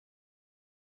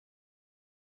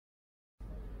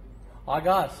Hi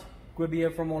guys, Kobie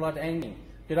here from All Out Angling.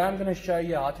 Today I'm going to show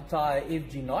you how to tie a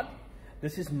FG knot.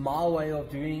 This is my way of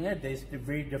doing it. There's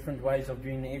very different ways of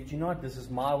doing the FG knot. This is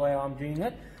my way I'm doing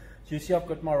it. So you see I've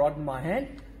got my rod in my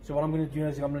hand. So what I'm going to do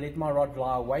is I'm going to let my rod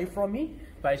lie away from me,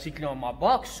 basically on my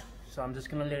box. So I'm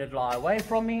just going to let it lie away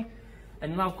from me.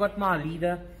 And then I've got my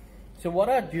leader. So what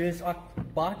I do is I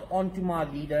bite onto my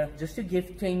leader just to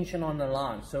give tension on the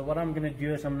line. So what I'm going to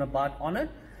do is I'm going to bite on it.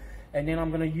 And then I'm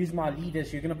going to use my leader.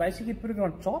 So you're going to basically put it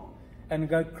on top and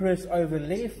go cross over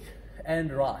left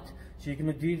and right. So you're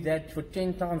going to do that for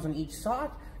 10 times on each side.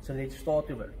 So let's start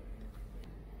with it.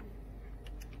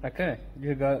 Okay,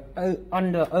 you go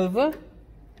under, over,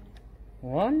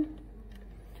 1,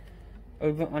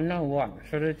 over, under, 1.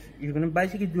 So that's, you're going to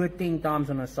basically do it 10 times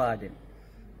on a side then.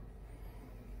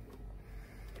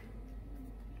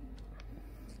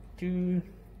 2,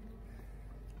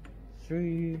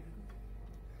 3,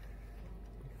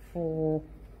 4,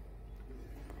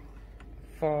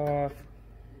 5,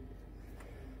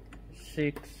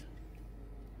 6,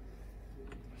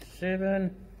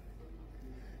 7,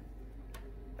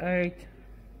 8,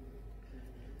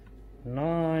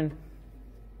 9,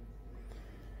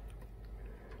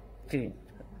 10.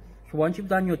 So once you've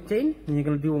done your 10, then you're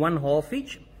going to do 1/2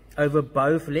 each over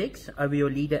both legs, over your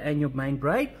leader and your main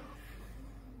braid.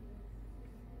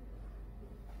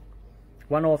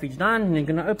 1/2 each done, and you're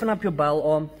going to open up your bail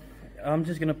arm. I'm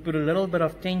just going to put a little bit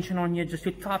of tension on here just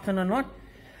to tighten a knot.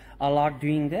 I like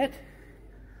doing that.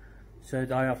 So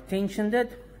I have tensioned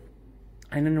it.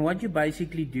 And then what you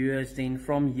basically do is then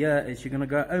from here is you're going to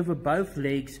go over both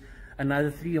legs another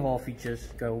 3/2 inches.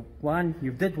 Go 1,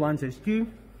 you've did 1, so it's 2,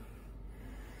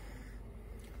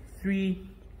 3,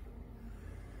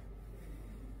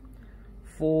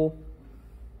 4.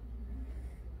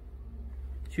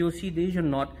 So you'll see there's your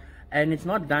knot. And it's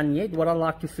not done yet. What I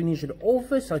like to finish it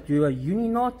off is I do a uni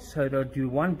knot. So I'll do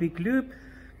 1 big loop,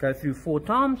 go through 4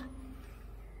 times,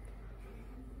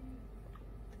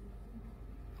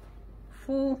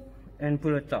 4, and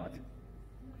pull it tight.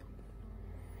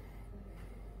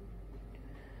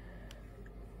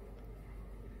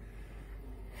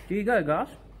 There you go, guys.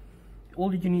 All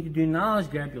that you need to do now is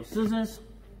grab your scissors,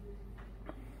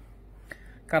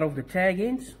 cut off the tag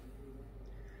ends.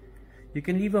 You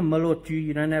can leave a mil or 2,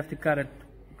 you don't have to cut it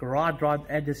right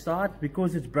at the start.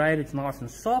 Because it's braid, it's nice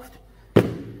and soft.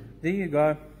 There you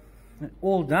go,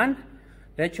 all done.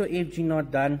 That's your FG knot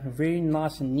done. Very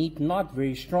nice and neat knot,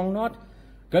 very strong knot.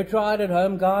 Go try it at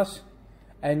home, guys,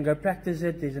 and go practice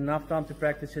it. There's enough time to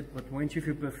practice it, but once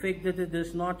you've perfected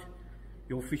this knot,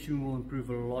 your fishing will improve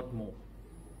a lot more.